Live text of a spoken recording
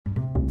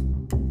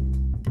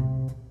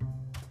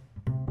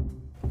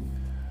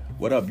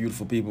What up,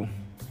 beautiful people?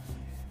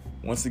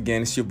 Once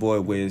again, it's your boy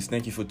Wiz.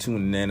 Thank you for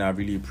tuning in. I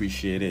really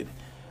appreciate it.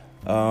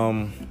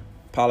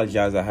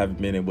 Apologize, I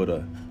haven't been able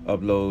to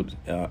upload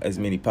as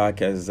many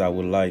podcasts as I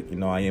would like.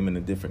 I am in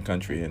a different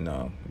country and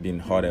being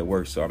hard at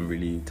work, so I'm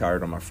really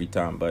tired on my free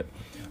time. But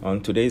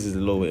today's is a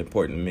little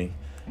important to me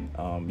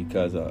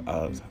because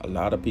a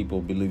lot of people,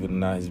 believe it or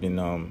not, has been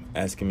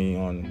asking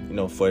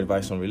me for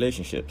advice on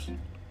relationships,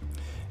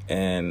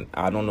 and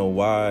I don't know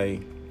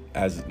why.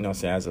 As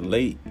of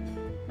late,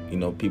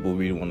 people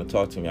really want to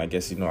talk to me. I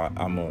guess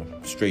I'm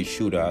a straight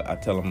shooter. I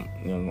tell them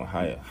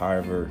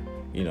however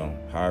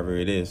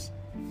it is,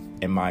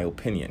 in my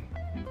opinion.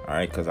 All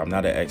right, because I'm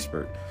not an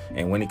expert,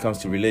 and when it comes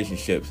to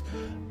relationships,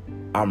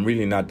 I'm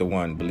really not the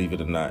one, believe it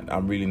or not.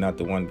 I'm really not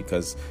the one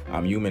because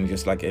I'm human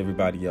just like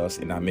everybody else,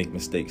 and I make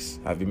mistakes.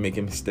 I've been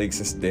making mistakes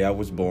since the day I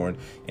was born,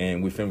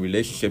 and within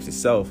relationships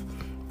itself,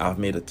 I've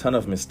made a ton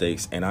of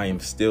mistakes, and I am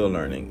still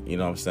learning. You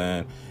know what I'm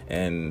saying?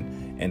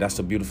 And that's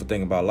the beautiful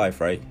thing about life,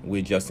 right? We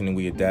adjust and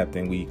we adapt,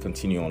 and we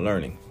continue on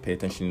learning. Pay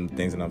attention to the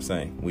things that I'm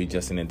saying. We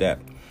adjust and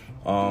adapt.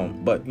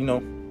 But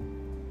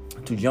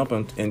to jump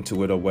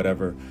into it or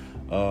whatever,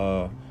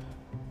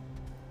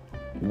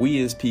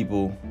 we as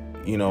people,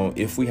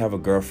 if we have a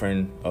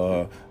girlfriend,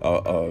 a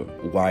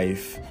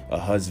wife, a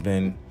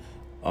husband,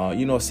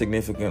 a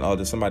significant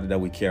other, somebody that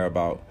we care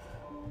about,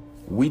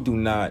 we do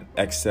not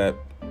accept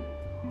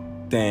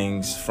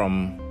things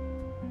from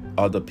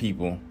other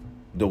people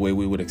the way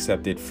we would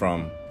accept it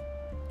from,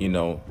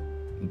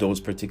 those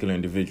particular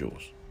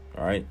individuals.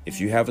 All right.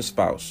 If you have a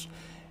spouse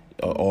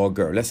or a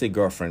girl, let's say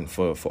girlfriend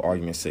for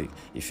argument's sake,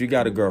 if you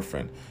got a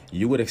girlfriend,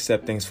 you would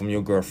accept things from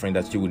your girlfriend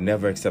that you would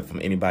never accept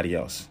from anybody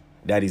else.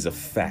 That is a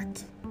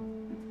fact.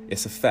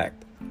 It's a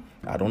fact.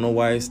 I don't know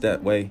why it's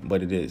that way,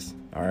 but it is.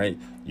 All right.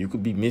 You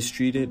could be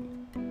mistreated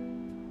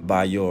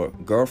by your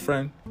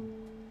girlfriend,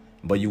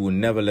 but you will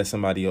never let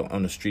somebody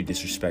on the street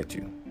disrespect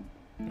you.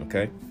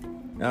 Okay?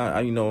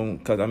 Now,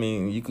 because,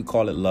 you could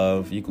call it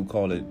love. You could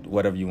call it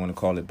whatever you want to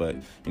call it. But,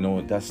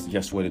 that's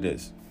just what it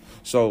is.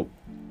 So,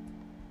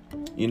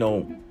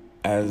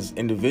 as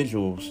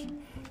individuals,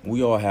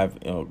 we all have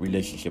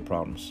relationship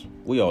problems.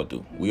 We all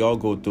do. We all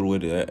go through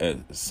it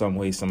some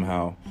way,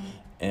 somehow.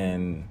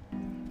 And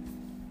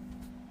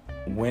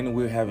when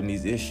we're having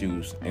these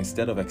issues,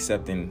 instead of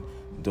accepting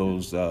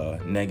those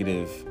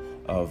negative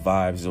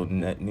vibes or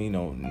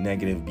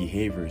negative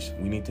behaviors,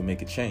 we need to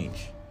make a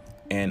change.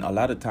 And a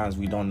lot of times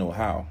we don't know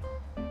how.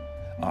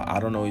 I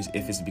don't know if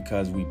it's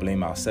because we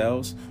blame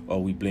ourselves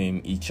or we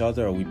blame each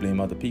other or we blame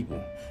other people.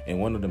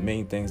 And one of the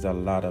main things that a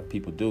lot of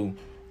people do,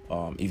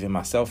 even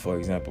myself, for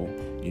example,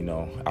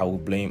 I will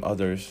blame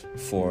others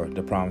for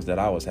the problems that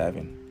I was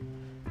having.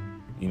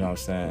 You know what I'm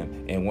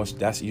saying? And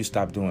once you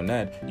stop doing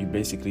that, you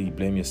basically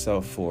blame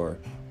yourself for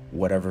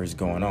whatever is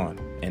going on.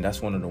 And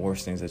that's one of the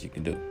worst things that you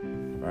can do,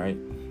 right?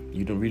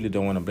 You really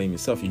don't want to blame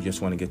yourself. You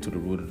just want to get to the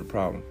root of the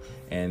problem.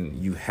 And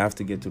you have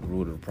to get to the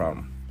root of the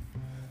problem.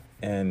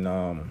 And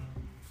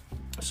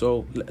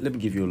so let me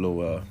give you a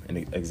little an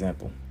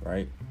example,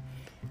 right?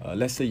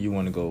 Let's say you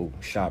want to go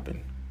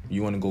shopping.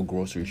 You want to go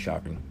grocery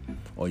shopping.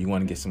 Or you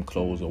want to get some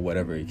clothes or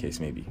whatever the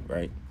case may be,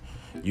 right?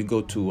 You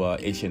go to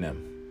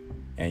H&M.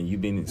 And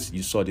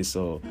you saw this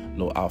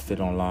little outfit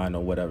online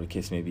or whatever the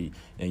case may be.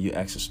 And you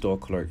ask the store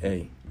clerk,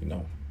 hey,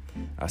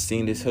 I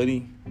seen this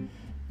hoodie.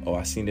 Or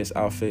I seen this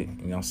outfit,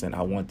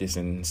 I want this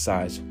in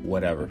size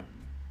whatever.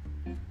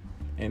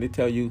 And they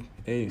tell you,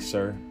 hey,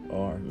 sir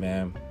or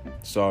ma'am,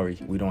 sorry,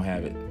 we don't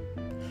have it.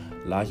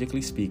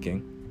 Logically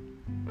speaking,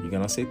 you're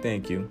going to say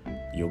thank you.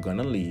 You're going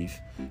to leave.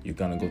 You're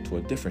going to go to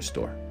a different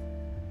store,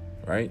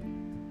 right?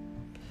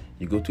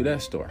 You go to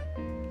that store.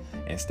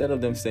 Instead of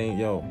them saying,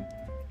 yo,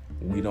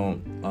 we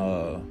don't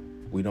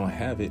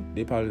have it,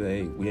 they probably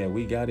say, hey, yeah,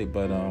 we got it,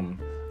 but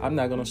I'm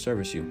not going to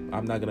service you.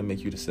 I'm not going to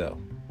make you to sell,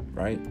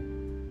 right?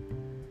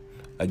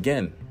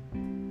 Again,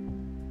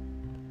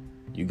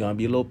 you're going to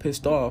be a little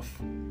pissed off.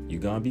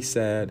 You're going to be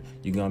sad.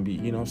 You're going to be,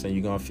 you're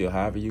going to feel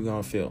however you're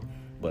going to feel.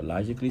 But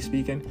logically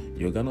speaking,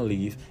 you're going to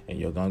leave and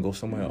you're going to go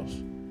somewhere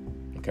else.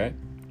 Okay?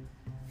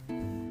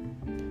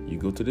 You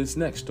go to this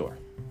next store.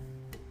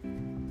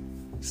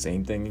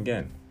 Same thing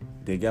again.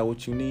 They got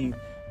what you need,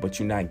 but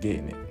you're not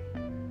getting it.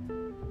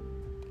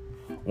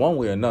 One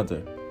way or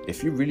another,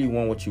 if you really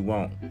want what you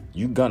want,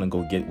 you're going to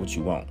go get what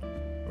you want.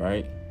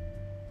 Right?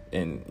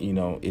 And,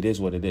 it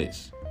is what it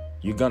is.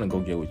 You're going to go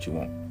get what you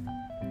want.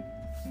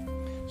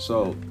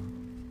 So,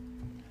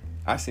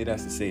 I say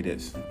that's to say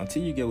this.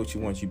 Until you get what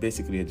you want, you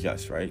basically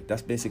adjust, right?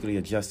 That's basically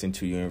adjusting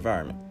to your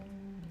environment.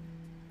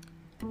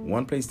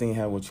 One place didn't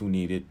have what you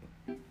needed.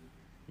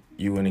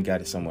 You went and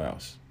got it somewhere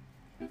else.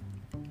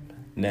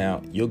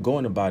 Now, you're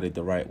going about it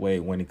the right way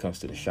when it comes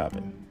to the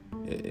shopping.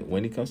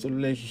 When it comes to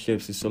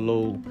relationships, it's a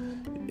little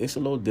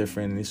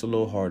different. It's a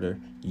little harder.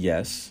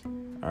 Yes.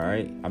 All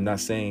right. I'm not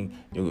saying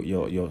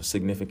your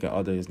significant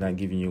other is not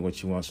giving you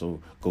what you want,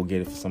 so go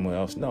get it for somewhere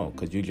else. No,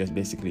 because you're just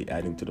basically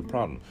adding to the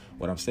problem.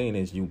 What I'm saying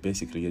is you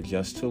basically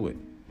adjust to it.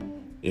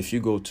 If you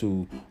go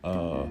to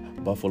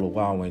Buffalo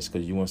Wild Wings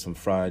because you want some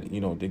fried,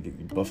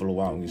 Buffalo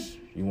Wild Wings,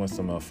 you want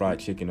some fried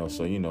chicken or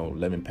so,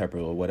 lemon pepper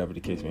or whatever the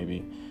case may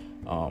be,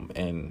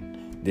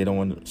 and they don't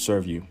want to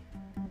serve you,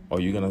 are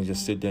you gonna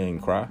just sit there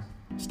and cry,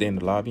 stay in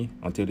the lobby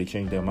until they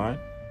change their mind?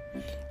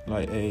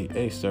 Like,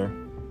 hey, sir,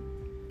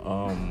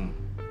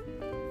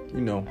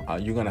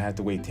 you're gonna have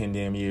to wait 10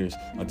 damn years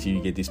until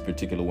you get these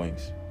particular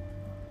wings,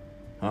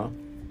 huh?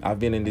 I've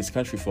been in this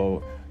country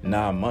for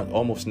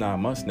almost 9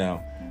 months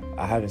now.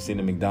 I haven't seen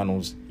a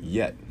McDonald's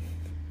yet.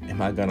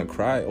 Am I gonna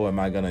cry, or am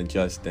I gonna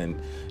adjust and,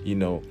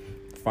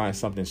 find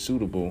something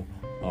suitable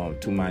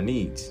to my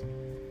needs,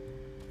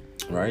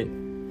 right?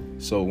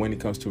 So when it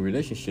comes to a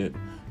relationship,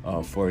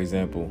 for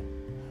example,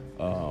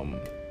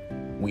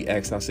 we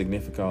ask our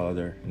significant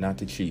other not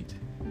to cheat,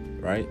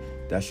 right?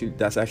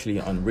 That's actually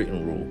an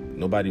unwritten rule.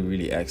 Nobody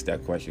really asks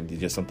that question. It's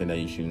just something that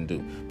you shouldn't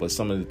do. But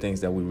some of the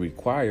things that we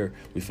require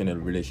within a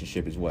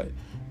relationship is what?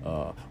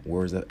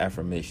 Words of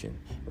affirmation,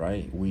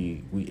 right?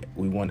 We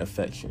want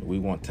affection. We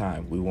want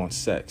time. We want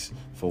sex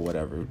for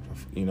whatever,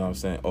 you know what I'm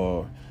saying?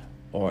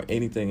 Or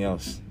anything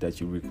else that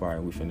you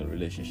require within a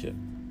relationship.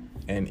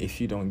 And if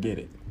you don't get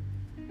it,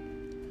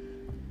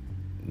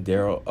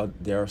 there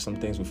are some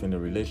things within the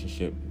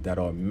relationship that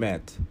are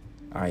met,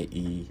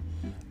 i.e.,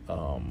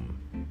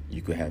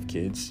 you could have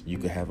kids, you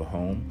could have a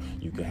home,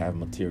 you could have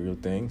material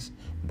things,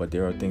 but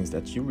there are things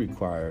that you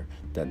require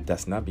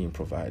that's not being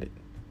provided,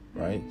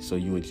 right? So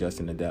you adjust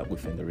and adapt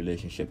within the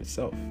relationship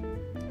itself.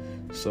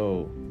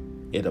 So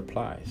it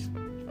applies.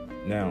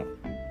 Now,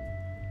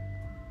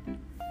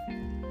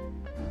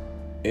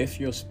 if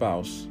your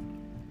spouse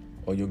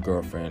or your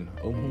girlfriend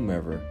or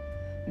whomever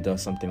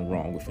does something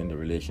wrong within the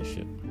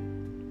relationship,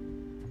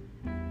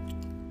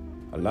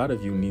 a lot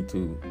of you need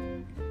to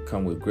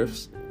come with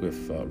grips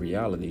with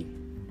reality.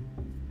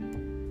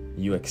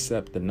 You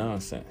accept the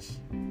nonsense.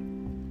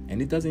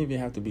 And it doesn't even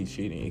have to be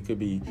cheating. It could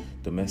be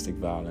domestic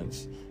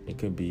violence. It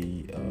could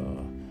be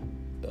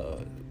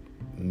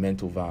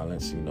mental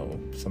violence.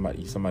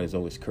 Somebody's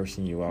always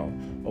cursing you out,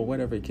 or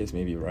whatever the case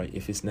may be, right?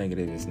 If it's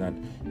negative, it's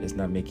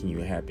not making you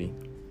happy.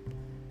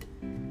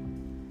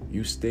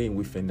 You stay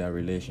within that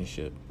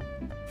relationship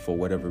for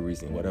whatever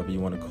reason, whatever you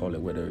want to call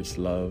it, whether it's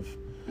love,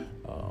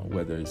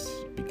 whether it's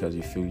because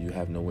you feel you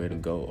have nowhere to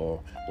go,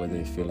 or whether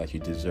you feel like you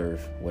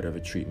deserve whatever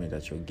treatment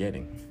that you're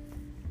getting.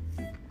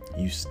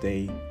 You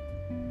stay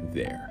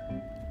there.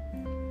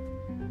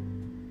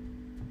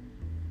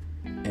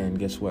 And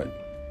guess what?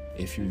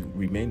 If you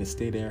remain to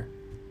stay there,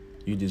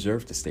 you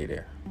deserve to stay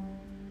there.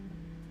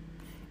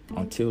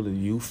 Until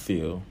you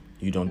feel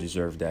you don't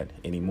deserve that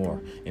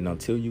anymore. And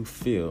until you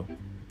feel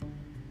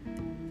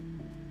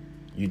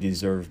you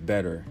deserve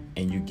better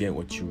and you get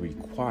what you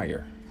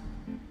require,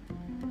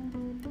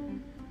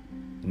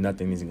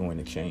 nothing is going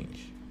to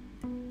change.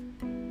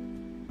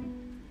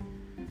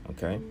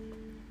 Okay?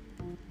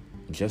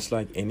 Just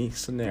like any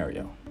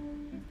scenario,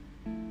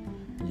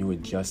 you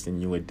adjust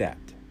and you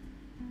adapt.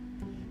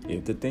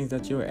 If the things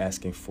that you're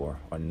asking for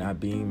are not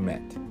being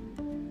met,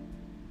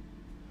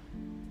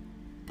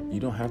 you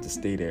don't have to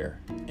stay there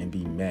and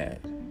be mad.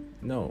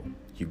 No,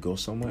 you go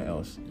somewhere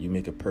else. You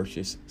make a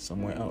purchase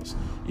somewhere else.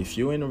 If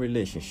you're in a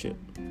relationship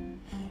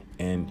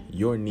and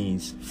your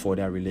needs for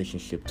that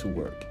relationship to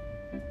work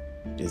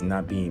is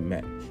not being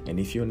met, and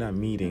if you're not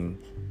meeting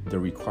the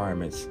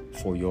requirements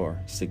for your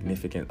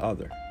significant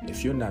other,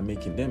 if you're not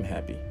making them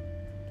happy,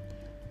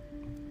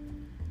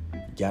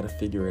 you gotta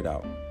figure it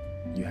out.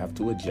 You have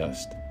to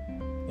adjust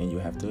and you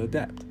have to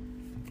adapt.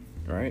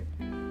 All right?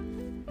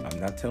 I'm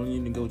not telling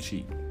you to go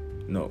cheat.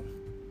 No.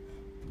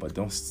 But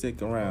don't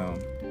stick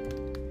around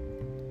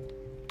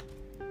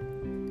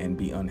and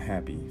be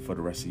unhappy for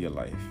the rest of your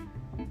life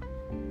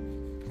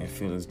and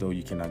feel as though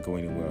you cannot go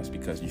anywhere else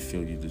because you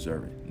feel you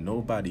deserve it.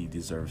 Nobody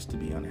deserves to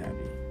be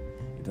unhappy.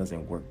 It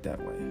doesn't work that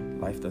way.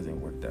 Life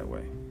doesn't work that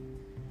way.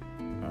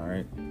 All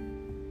right?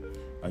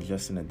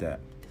 Adjust and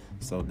adapt.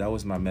 So that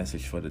was my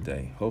message for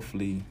today.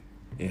 Hopefully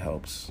it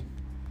helps.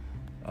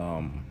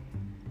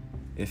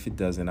 If it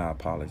doesn't, I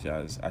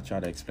apologize. I try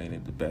to explain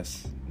it the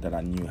best that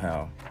I knew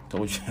how.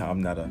 Told you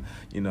I'm not a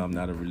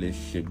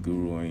relationship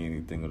guru or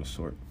anything of the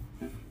sort.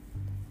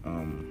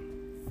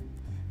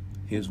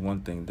 Here's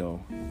one thing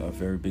though, a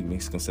very big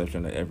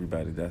misconception that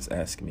everybody that's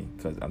asking me,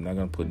 because I'm not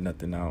gonna put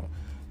nothing out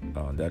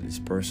that is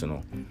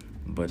personal,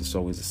 but it's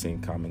always the same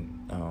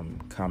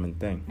common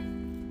thing.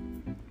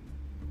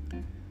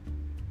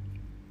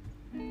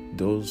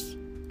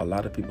 A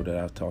lot of people that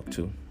I've talked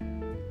to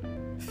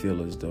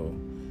feel as though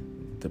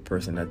the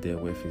person that they're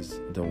with is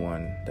the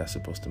one that's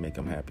supposed to make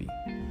them happy.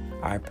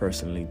 I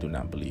personally do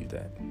not believe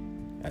that.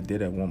 I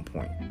did at one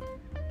point.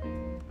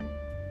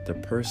 The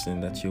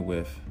person that you're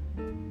with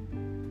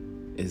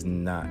is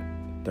not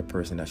the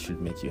person that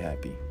should make you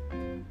happy.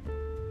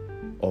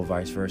 Or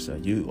vice versa.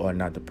 You are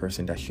not the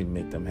person that should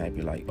make them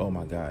happy. Like, oh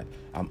my God,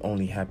 I'm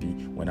only happy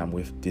when I'm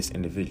with this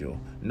individual.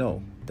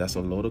 No, that's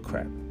a load of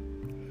crap.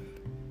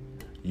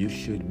 You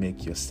should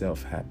make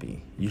yourself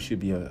happy. You should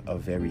be a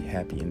very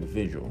happy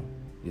individual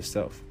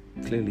yourself.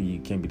 Clearly, you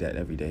can't be that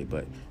every day,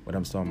 but what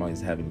I'm talking about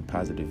is having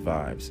positive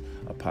vibes,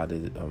 a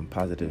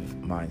positive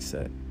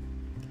mindset.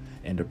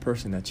 And the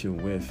person that you're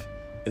with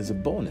is a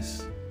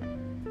bonus.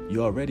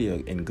 You're already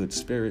in good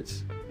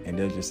spirits, and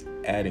they're just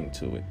adding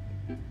to it.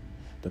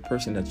 The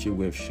person that you're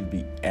with should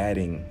be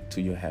adding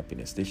to your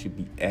happiness. They should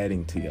be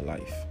adding to your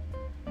life.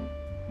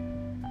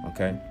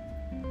 Okay?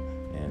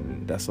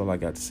 And that's all I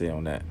got to say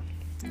on that.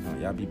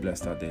 Y'all be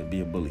blessed out there.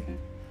 Be a bully.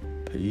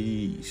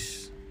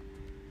 Peace.